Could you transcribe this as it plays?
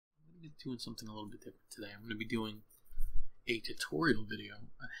be doing something a little bit different today. I'm going to be doing a tutorial video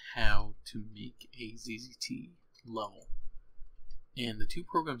on how to make a ZZT level. And the two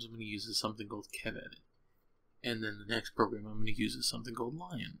programs I'm going to use is something called KevEdit. And then the next program I'm going to use is something called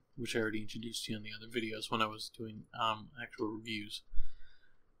Lion, which I already introduced to you in the other videos when I was doing actual reviews.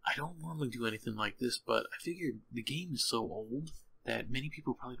 I don't normally do anything like this, but I figured the game is so old that many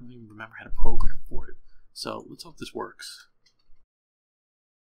people probably don't even remember how to program for it. So let's hope this works.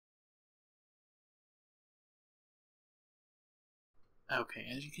 Okay,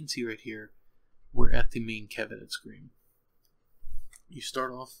 as you can see right here, we're at the main KevEdit screen. You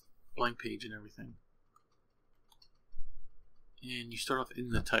start off blank page and everything. And you start off in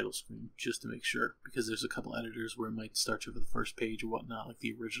the title screen, just to make sure, because there's a couple editors where it might start you for the first page or whatnot, like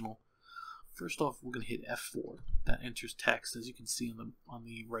the original. First off, we're going to hit F4. That enters text, as you can see on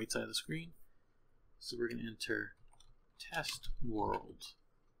the right side of the screen. So we're going to enter test world.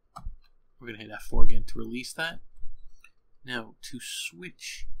 We're going to hit F4 again to release that. Now, to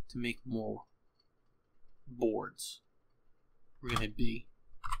switch to make more boards, we're going to hit B,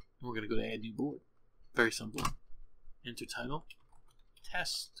 and we're going to go to add new board. Very simple. Enter title,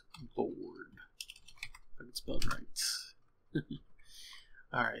 test board. If it's spelled right.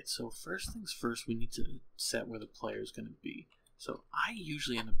 Alright, so first things first, we need to set where the player is going to be. So I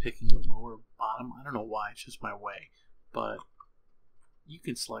usually end up picking the lower bottom. I don't know why, it's just my way. But you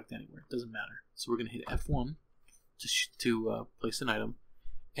can select anywhere, it doesn't matter. So we're going to hit F1 to place an item,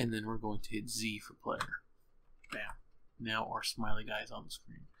 and then we're going to hit Z for player. Bam. Now our smiley guy is on the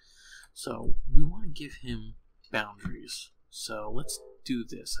screen. So we want to give him boundaries. So let's do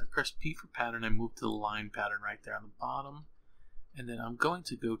this. I press P for pattern, I move to the line pattern right there on the bottom, and then I'm going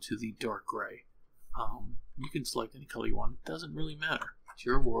to go to the dark gray. You can select any color you want. It doesn't really matter. It's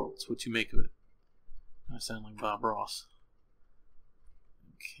your world. It's what you make of it. I sound like Bob Ross.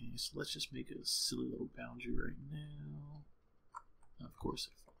 Okay, so let's just make a silly little boundary right now. Of course,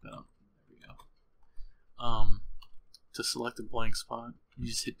 I fucked that up. There we go. To select a blank spot, you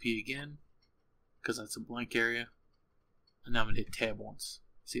just hit P again, because that's a blank area. And now I'm going to hit tab once.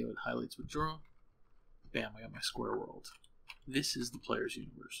 See how it highlights withdraw? Bam, I got my square world. This is the player's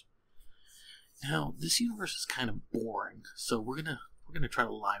universe. Now, this universe is kind of boring, so we're gonna try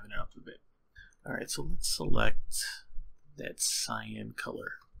to liven it up a bit. Alright, so let's select that cyan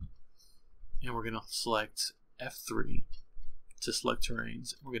color. And we're gonna select F3 to select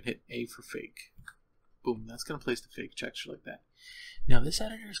terrains. We're gonna hit A for fake. Boom, that's gonna place the fake texture like that. Now this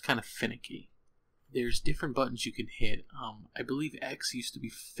editor is kind of finicky. There's different buttons you can hit. I believe X used to be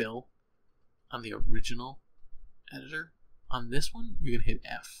fill on the original editor. On this one, you're gonna hit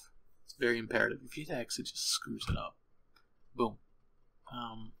F. It's very imperative. If you hit X, it just screws it up. Boom.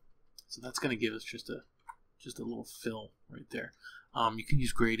 So that's gonna give us just a little fill right there. You can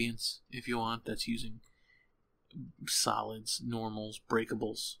use gradients if you want. That's using solids, normals,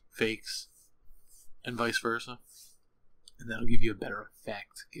 breakables, fakes, and vice versa. And that'll give you a better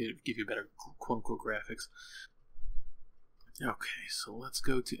effect, give you better quote-unquote graphics. Okay, so let's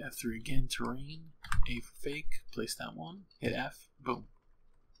go to F3 again, terrain, A for fake, place that one, hit F, boom.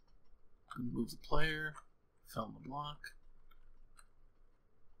 Move the player, fill in the block.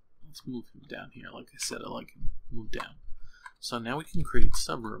 Let's move him down here. Like I said, I like him move down. So now we can create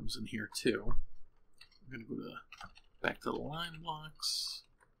subrooms in here too. We're going to go back to the line blocks.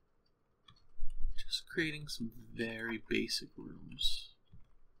 Just creating some very basic rooms.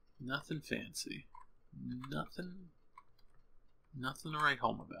 Nothing fancy. Nothing to write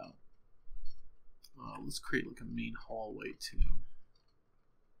home about. Let's create like a main hallway too.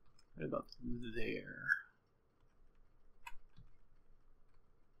 Right about there.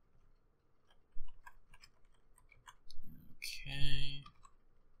 Okay.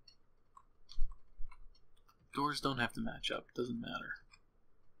 Doors don't have to match up, doesn't matter.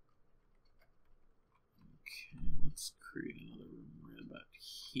 Okay, let's create another room right about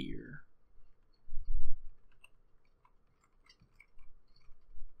here.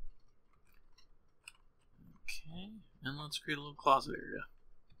 Okay, and let's create a little closet area.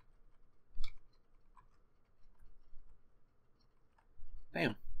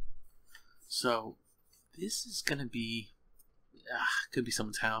 Bam. So this is gonna be, could be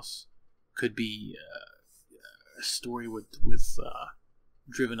someone's house, could be a story with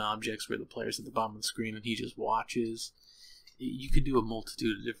driven objects where the player's at the bottom of the screen and he just watches. You could do a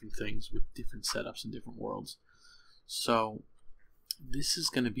multitude of different things with different setups and different worlds. So this is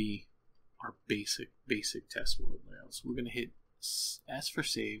gonna be our basic test world layout. So we're gonna hit S for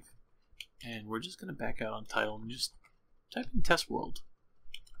save, and we're just gonna back out on title and just type in test world.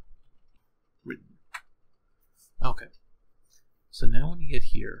 Written. Okay. So now when you get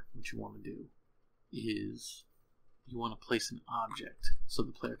here, what you want to do is you want to place an object so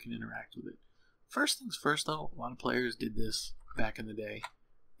the player can interact with it. First things first though, a lot of players did this back in the day.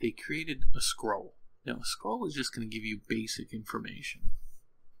 They created a scroll. Now a scroll is just going to give you basic information.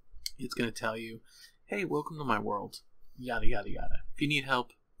 It's going to tell you, hey, welcome to my world, yada yada yada. If you need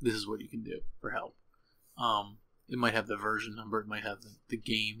help, this is what you can do for help. It might have the version number, it might have the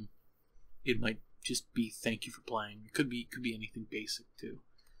game, it might just be thank you for playing. It could be anything basic too.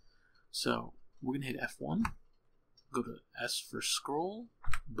 So we're going to hit F1, go to S for scroll,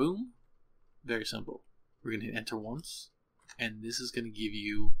 boom, very simple. We're going to hit enter once, and this is going to give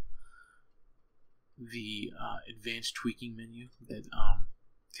you the advanced tweaking menu that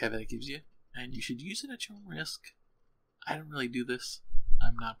KevEdit gives you, and you should use it at your own risk. I don't really do this.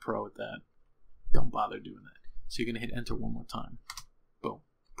 I'm not pro at that. Don't bother doing that. So you're going to hit enter one more time. Boom.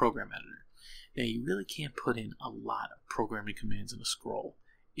 Program editor. Now you really can't put in a lot of programming commands in a scroll.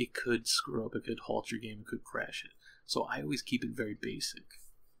 It could screw up, it could halt your game, it could crash it. So I always keep it very basic.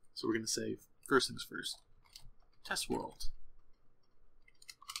 So we're going to say, first things first, test world.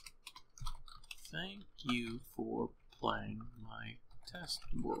 Thank you for playing my test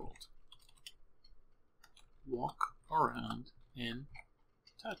world. Walk around and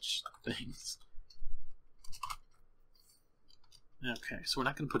touch things. Okay, so we're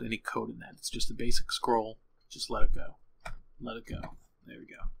not going to put any code in that. It's just a basic scroll. Just let it go. Let it go. There we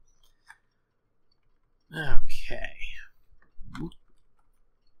go. Okay.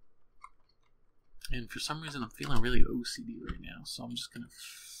 And for some reason I'm feeling really OCD right now, so I'm just going to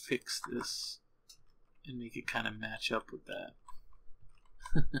fix this and make it kind of match up with that.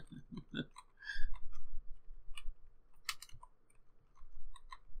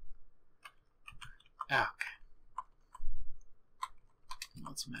 Okay.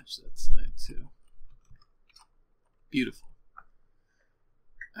 Let's match that side too. Beautiful.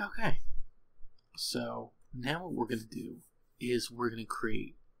 Okay. So now what we're going to do is we're going to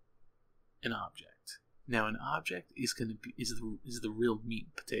create an object. Now an object is going to be is the real meat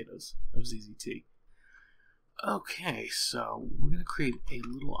and potatoes of ZZT. Okay, so we're going to create a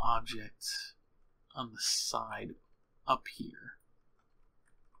little object on the side up here.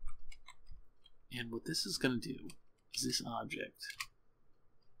 And what this is going to do is this object,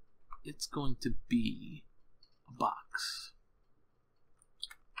 it's going to be a box.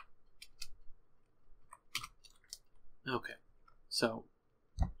 Okay, so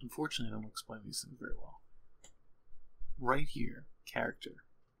unfortunately I don't explain these things very well. Right here, character,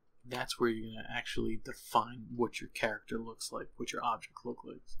 that's where you're going to actually define what your character looks like, what your object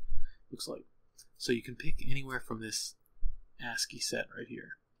looks like. So you can pick anywhere from this ASCII set right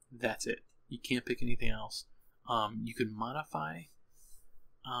here. That's it. You can't pick anything else. You can modify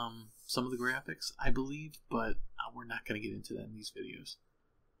some of the graphics, I believe, but we're not going to get into that in these videos.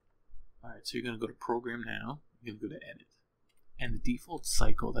 Alright, so you're going to go to Program now. You're going to go to Edit. And the default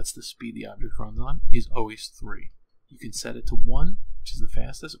cycle, that's the speed the object runs on, is always 3. You can set it to 1, which is the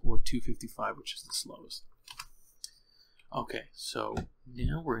fastest, or 255, which is the slowest. Okay, so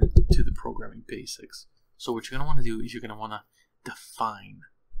now we're into the programming basics. So what you're going to want to do is you're going to want to define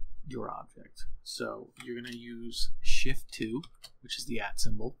your object. So you're going to use Shift-2, which is the @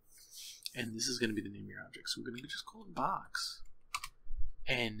 symbol, and this is going to be the name of your object. So we're going to just call it box.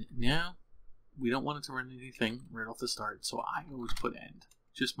 And now we don't want it to run anything right off the start, so I always put end,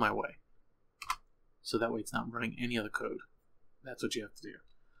 just my way. So that way it's not running any other code. That's what you have to do.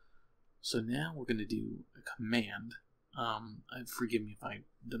 So now we're going to do a command. Forgive me if I'm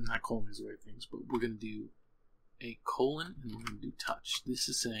not calling these the right things, but we're going to do a colon and we're going to do touch. This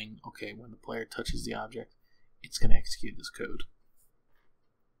is saying, okay, when the player touches the object, it's going to execute this code.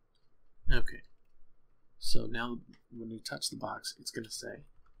 Okay. So now when we touch the box, it's going to say,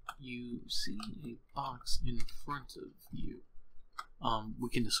 you see a box in front of you. We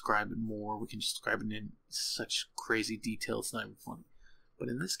can describe it more. We can describe it in such crazy detail, it's not even funny. But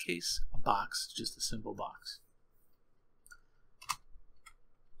in this case, a box is just a simple box.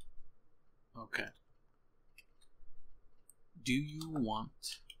 Okay. Do you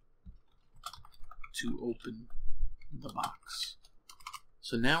want to open the box?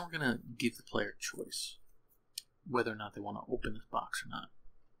 So now we're going to give the player choice whether or not they want to open this box or not.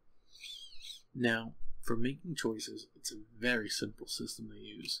 Now, for making choices, it's a very simple system to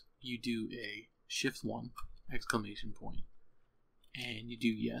use. You do a Shift-1, exclamation point, and you do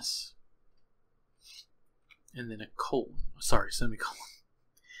yes, and then a semicolon.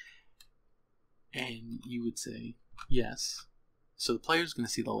 And you would say yes. So the player is going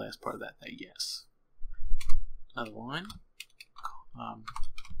to see the last part of that yes. Another line,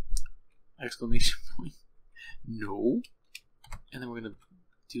 exclamation point, no, and then we're going to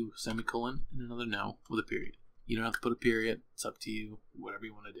do a semicolon and another no with a period. You don't have to put a period. It's up to you. Whatever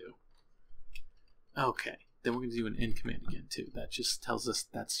you want to do. Okay. Then we're going to do an end command again too. That just tells us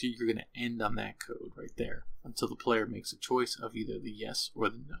you're going to end on that code right there until the player makes a choice of either the yes or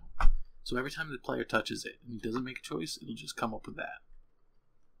the no. So every time the player touches it and he doesn't make a choice, it'll just come up with that.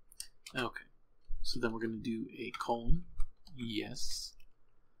 Okay. So then we're going to do a colon. Yes.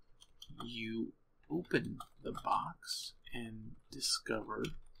 You open the box and discover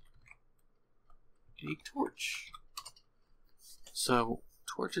a torch. So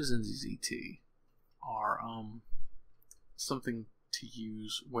torches in ZZT are something to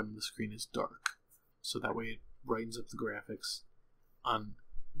use when the screen is dark, so that way it brightens up the graphics on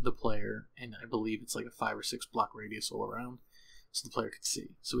the player, and I believe it's like a 5 or 6 block radius all around, so the player can see.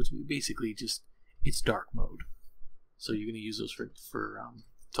 So it's basically just it's dark mode. So you're going to use those for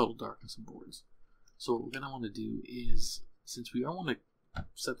total darkness on boards. So what we're going to want to do is, since we don't want to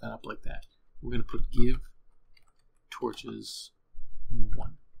set that up like that, we're going to put give torches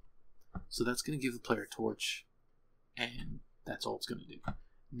 1. So that's going to give the player a torch, and that's all it's going to do.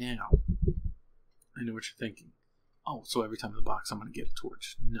 Now, I know what you're thinking. Oh, so every time in the box I'm going to get a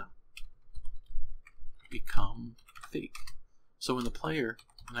torch. No. Become fake. So when the player,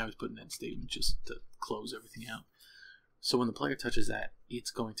 and I was putting that statement just to close everything out. So when the player touches that,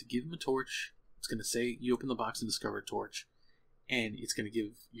 it's going to give him a torch. It's going to say you open the box and discover a torch, and it's going to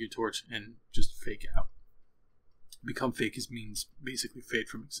give you a torch and just fake out. Become fake means basically fade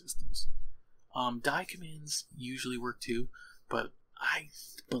from existence. Die commands usually work too, but I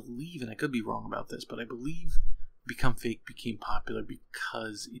believe, and I could be wrong about this, but I believe become fake became popular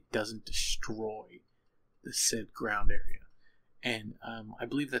because it doesn't destroy the said ground area. And I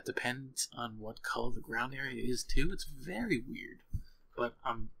believe that depends on what color the ground area is too. It's very weird, but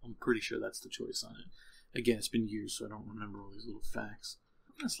I'm pretty sure that's the choice on it. Again, it's been years, so I don't remember all these little facts.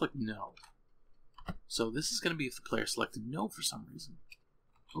 I'm going to select no. So this is going to be if the player selected no for some reason.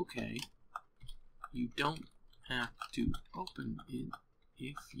 Okay, you don't have to open it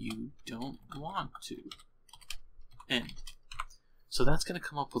if you don't want to. End. So that's going to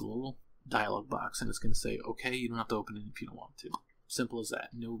come up with a little dialog box, and it's going to say, okay, you don't have to open it if you don't want to. Simple as that.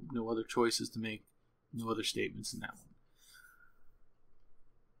 No other choices to make, no other statements in that one.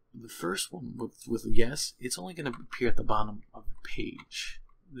 The first one with a yes, it's only going to appear at the bottom of the page.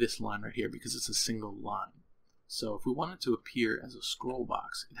 This line right here, because it's a single line. So if we want it to appear as a scroll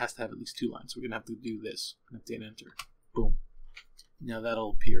box, it has to have at least 2 lines. So we're going to have to do this. We're going to have to hit enter. Boom. Now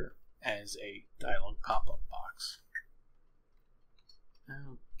that'll appear as a dialog pop-up box.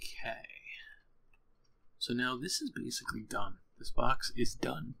 Okay. So now this is basically done. This box is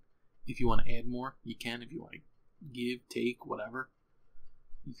done. If you want to add more, you can. If you want to give, take, whatever,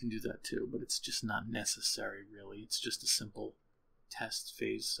 you can do that too. But it's just not necessary, really. It's just a simple test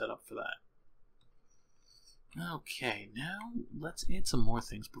phase set up for that. Okay, now let's add some more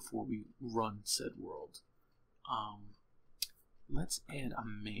things before we run said world. Let's add a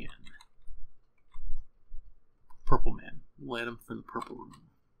man. Purple man. We'll add him for the purple room.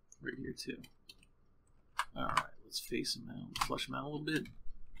 Right here too. Alright, let's face him out. Flush him out a little bit.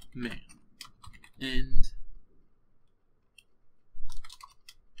 Man. And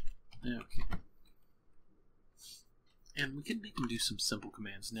okay. And we can make them do some simple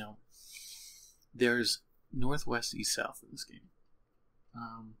commands. Now, there's north, west, east, south in this game.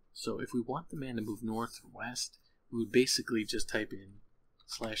 So if we want the man to move north or west, we would basically just type in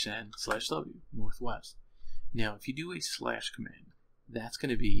 /n/w, northwest. Now, if you do a slash command, that's going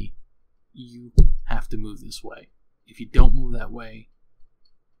to be you have to move this way. If you don't move that way,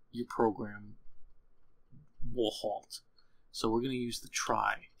 your program will halt. So we're going to use the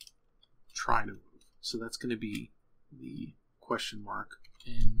try to move. So that's going to be the question mark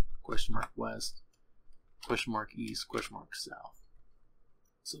in, question mark west, question mark east, question mark south.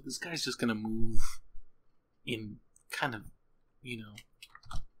 So this guy's just going to move in kind of,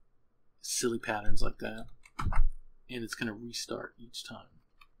 silly patterns like that. And it's going to restart each time.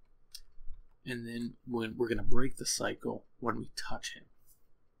 And then when we're going to break the cycle when we touch him.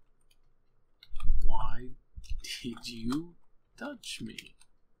 Why did you touch me?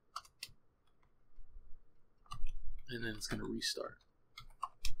 And then it's going to restart.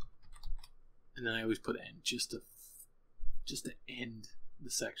 And then I always put end just to end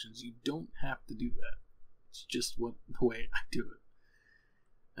the sections. You don't have to do that. It's just the way I do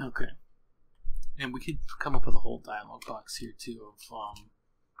it. Okay. And we could come up with a whole dialog box here too of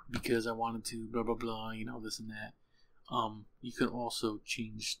because I wanted to blah blah blah, this and that. You could also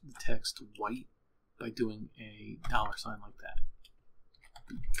change the text to white by doing a $sign like that.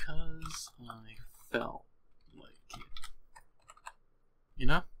 Because I felt like it. You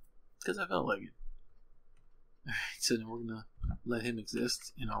know? Because I felt like it. Alright, so now we're going to let him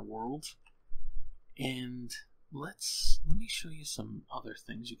exist in our world. And let me show you some other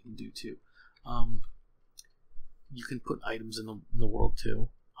things you can do too. You can put items in the world too.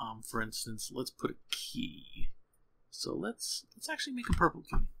 For instance, let's put a key. So let's actually make a purple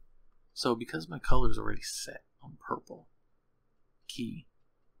key. So because my color is already set on purple, key,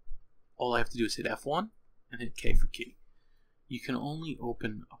 all I have to do is hit F1 and hit K for key. You can only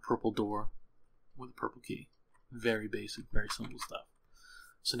open a purple door with a purple key. Very basic, very simple stuff.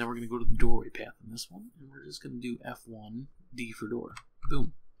 So now we're going to go to the doorway path in this one, and we're just going to do F1, D for door.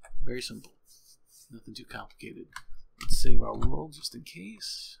 Boom. Very simple. Nothing too complicated. Let's save our world just in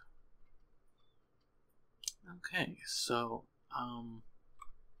case. Okay, so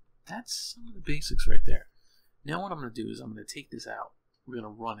that's some of the basics right there. Now what I'm going to do is I'm going to take this out. We're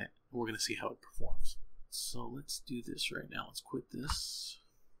going to run it, and we're going to see how it performs. So let's do this right now. Let's quit this.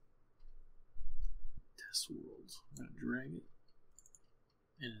 Test world. I'm going to drag it.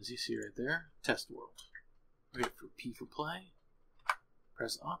 And as you see right there, test world. Wait for P for play.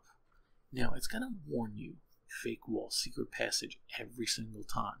 Press up. Now it's going to warn you, fake wall, secret passage every single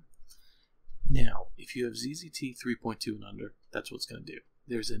time. Now, if you have ZZT 3.2 and under, that's what it's going to do.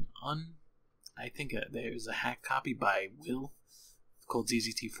 There's there's a hack copy by Will called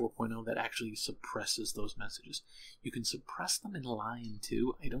ZZT 4.0 that actually suppresses those messages. You can suppress them in Lion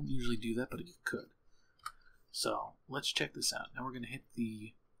too. I don't usually do that, but you could. So let's check this out. Now we're going to hit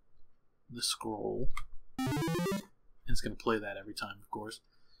the scroll, and it's going to play that every time, of course.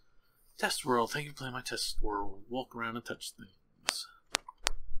 Test world. Thank you for playing my test world. Walk around and touch things.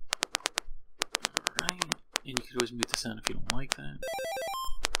 Alright. And you can always mute the sound if you don't like that.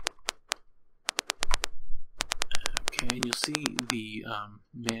 Okay, and you'll see the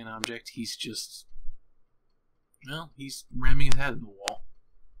man object. He's just, well, he's ramming his head in the wall,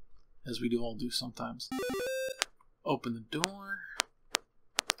 as we all do sometimes. Open the door,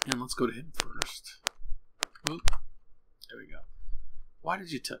 and let's go to him first. Oop. There we go. Why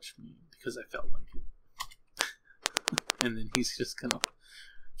did you touch me? Because I felt like it. And then he's just gonna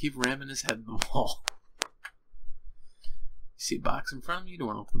keep ramming his head in the wall. You see a box in front of you? You don't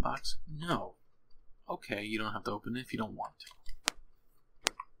want to open the box? No. Okay, you don't have to open it if you don't want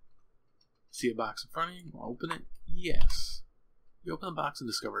to. See a box in front of you? You want to open it? Yes. You open the box and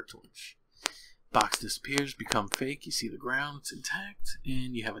discover a torch. Box disappears, become fake, you see the ground, it's intact,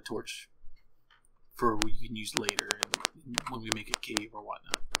 and you have a torch for what you can use later when we make a cave or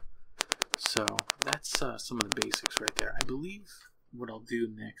whatnot. So that's some of the basics right there. I believe what I'll do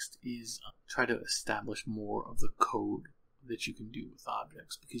next is try to establish more of the code that you can do with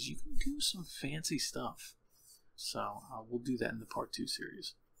objects, because you can do some fancy stuff. So we'll do that in the part 2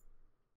 series.